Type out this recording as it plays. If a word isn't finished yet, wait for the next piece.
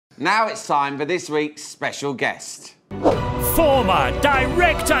Now it's time for this week's special guest. Former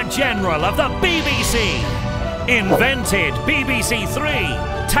Director General of the BBC. Invented BBC Three,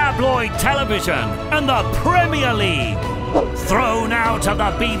 tabloid television and the Premier League. Thrown out of the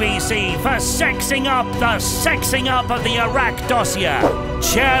BBC for sexing up of the Iraq dossier.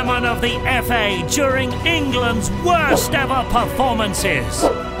 Chairman of the FA during England's worst ever performances.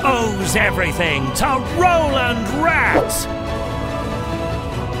 Owes everything to Roland Rat.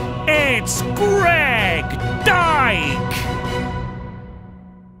 It's Greg Dyke.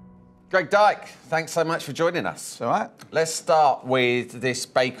 Greg Dyke, thanks so much for joining us. All right. Let's start with this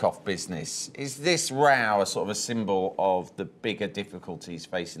bake-off business. Is this row a sort of a symbol of the bigger difficulties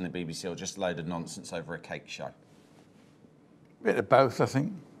facing the BBC, or just a load of nonsense over a cake show? Bit of both, I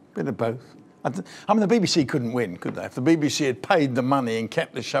think. Bit of both. I mean, the BBC couldn't win, could they? If the BBC had paid the money and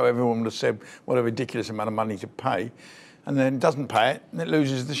kept the show, everyone would have said what a ridiculous amount of money to pay, and then doesn't pay it, and it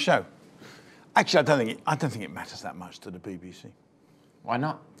loses the show. Actually, I don't think it matters that much to the BBC. Why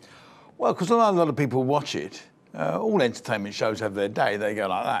not? Well, because a lot of people watch it. All entertainment shows have their day. They go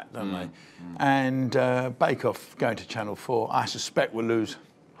like that, don't they? And Bake Off going to Channel 4, I suspect will lose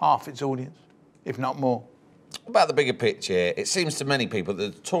half its audience, if not more. What about the bigger picture? It seems to many people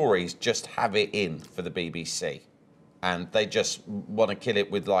that the Tories just have it in for the BBC, and they just want to kill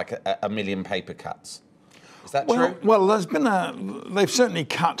it with like a million paper cuts. Is that true? Well, there's been they've certainly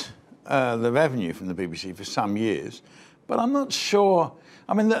cut the revenue from the BBC for some years, but I'm not sure.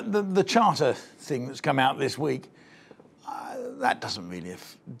 I mean, the charter thing that's come out this week, that doesn't really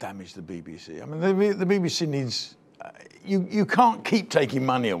damage the BBC. I mean, the BBC needs... You can't keep taking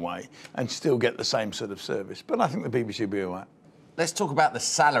money away and still get the same sort of service, but I think the BBC will be all right. Let's talk about the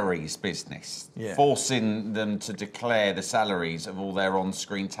salaries business, yeah. Forcing them to declare the salaries of all their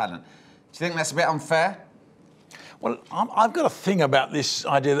on-screen talent. Do you think that's a bit unfair? Well, I've got a thing about this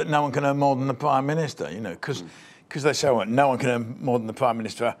idea that no one can earn more than the Prime Minister, you know, because they say, well, no one can earn more than the Prime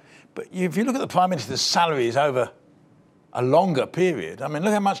Minister. But if you look at the Prime Minister's salaries over a longer period, I mean,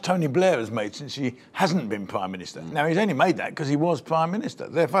 look how much Tony Blair has made since he hasn't been Prime Minister. Now, he's only made that because he was Prime Minister.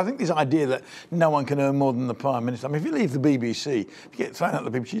 Therefore, I think this idea that no one can earn more than the Prime Minister, I mean, if you leave the BBC, if you get thrown out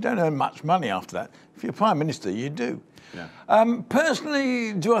of the BBC, you don't earn much money after that. If you're Prime Minister, you do. Yeah.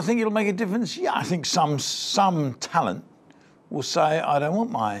 Personally, do I think it'll make a difference? Yeah, I think some talent will say, I don't want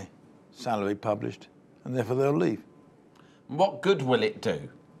my salary published, and therefore they'll leave. What good will it do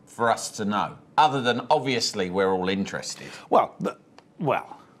for us to know, other than obviously we're all interested? Well, the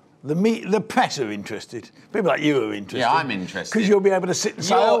press are interested. People like you are interested. Yeah, I'm interested. Because you'll be able to sit and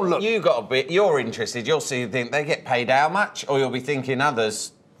say, oh, look. You're interested. You'll see, think they get paid how much, or you'll be thinking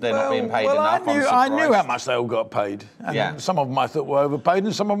others, they're not being paid enough. I knew how much they all got paid. And yeah. Some of them I thought were overpaid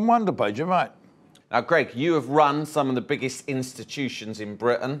and some of them were underpaid. You're right. Now, Greg, you have run some of the biggest institutions in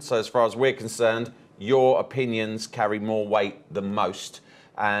Britain. So as far as we're concerned, your opinions carry more weight than most.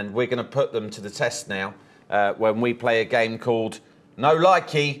 And we're going to put them to the test now when we play a game called No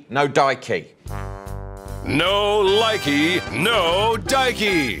Likey, No Dykey. No Likey, No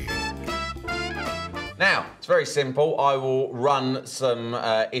Dykey. Now, it's very simple. I will run some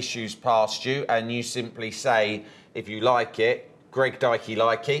issues past you, and you simply say, if you like it, Greg Dykey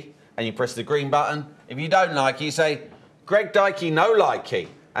likey, and you press the green button. If you don't like it, you say, Greg Dykey no likey,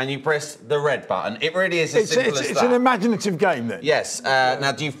 and you press the red button. It really is as simple as that. It's an imaginative game, then. Yes.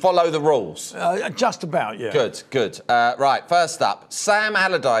 Now, do you follow the rules? Just about, yeah. Good, good. Right, first up, Sam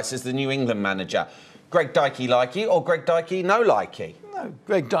Allardyce is the New England manager. Greg Dykey likey or Greg Dykey no likey? No,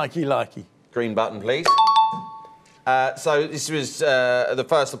 Greg Dykey likey. Green button, please. So this was the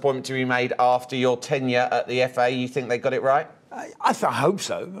first appointment to be made after your tenure at the FA. You think they got it right? I hope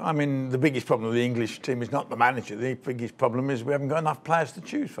so. I mean, the biggest problem of the English team is not the manager. The biggest problem is we haven't got enough players to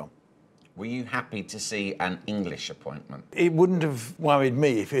choose from. Were you happy to see an English appointment? It wouldn't have worried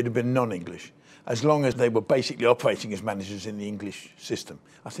me if it had been non-English, as long as they were basically operating as managers in the English system.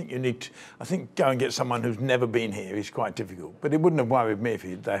 I think go and get someone who's never been here is quite difficult. But it wouldn't have worried me if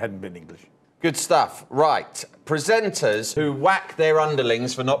they hadn't been English. Good stuff. Right. Presenters who whack their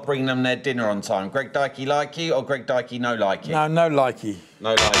underlings for not bringing them their dinner on time. Greg Dykey likey or Greg Dykey no likey? No, no likey.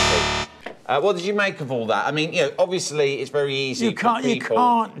 No likey. What did you make of all that? I mean, you know, obviously it's very easy You can't keep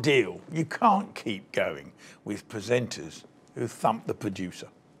going with presenters who thump the producer.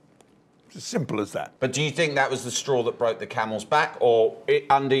 It's as simple as that. But do you think that was the straw that broke the camel's back, or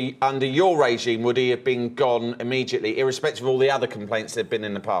under your regime would he have been gone immediately, irrespective of all the other complaints there'd been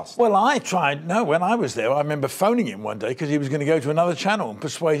in the past? Well, when I was there, I remember phoning him one day because he was going to go to another channel and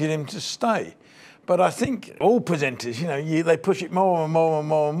persuaded him to stay. But I think all presenters, you know, they push it more and more and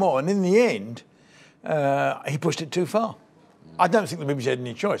more and more, and in the end, he pushed it too far. I don't think the BBC had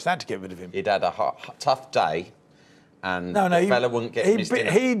any choice. They had to get rid of him. He'd had a tough day, and No, the fella wouldn't get missed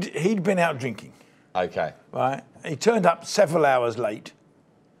in. He'd been out drinking. Okay. Right? He turned up several hours late,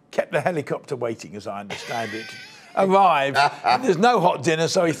 kept the helicopter waiting, as I understand it, arrived, and there's no hot dinner,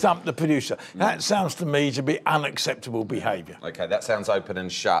 so he thumped the producer. That sounds to me to be unacceptable behaviour. Okay, that sounds open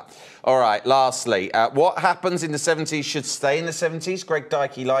and shut. All right, lastly, what happens in the 70s should stay in the 70s? Greg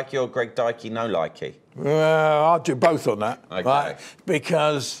Dyke likey or Greg Dyke no likey? Well, I'll do both on that, Okay. right?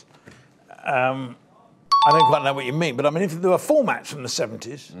 Because I don't quite know what you mean, but I mean, if there were formats from the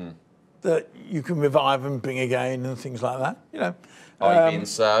 70s that you can revive and bring again and things like that, you know. Are you being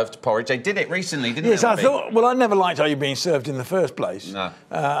served porridge? They did it recently, didn't they? Yes, I thought. Well, I never liked Are You Being Served in the first place. No.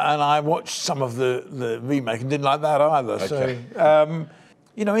 And I watched some of the remake and didn't like that either. Okay. So,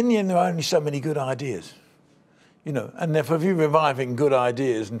 you know, in the end, there are only so many good ideas. You know, and therefore, if you're reviving good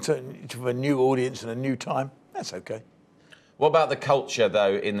ideas and turning it to a new audience and a new time, that's okay. What about the culture,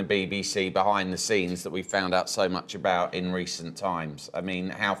 though, in the BBC behind the scenes that we found out so much about in recent times? I mean,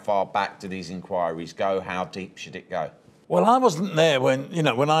 how far back do these inquiries go? How deep should it go? Well, I wasn't there when by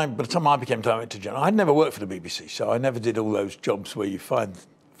the time I became Director General, I'd never worked for the BBC, so I never did all those jobs where you find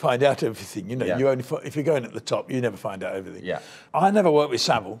out everything. You know, Yeah. you only if you're going at the top, you never find out everything. Yeah. I never worked with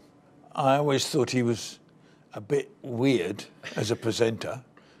Savile. I always thought he was a bit weird as a presenter.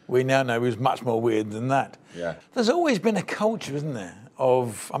 We now know he was much more weird than that. Yeah. There's always been a culture, isn't there,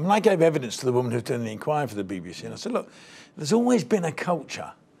 of... I mean, I gave evidence to the woman who done the inquiry for the BBC, and I said, look, there's always been a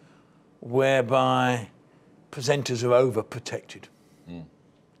culture whereby presenters are overprotected.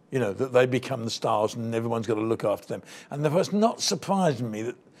 You know, that they become the stars and everyone's got to look after them. And therefore it's not surprising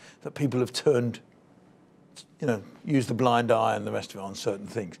me that people have turned, you know, used the blind eye and the rest of it on certain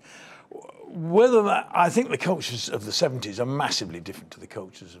things. Whether that, I think the cultures of the 70s are massively different to the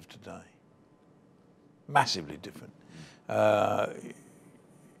cultures of today. Massively different. And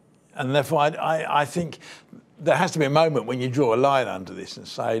therefore I think there has to be a moment when you draw a line under this and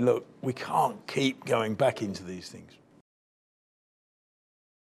say, look, we can't keep going back into these things.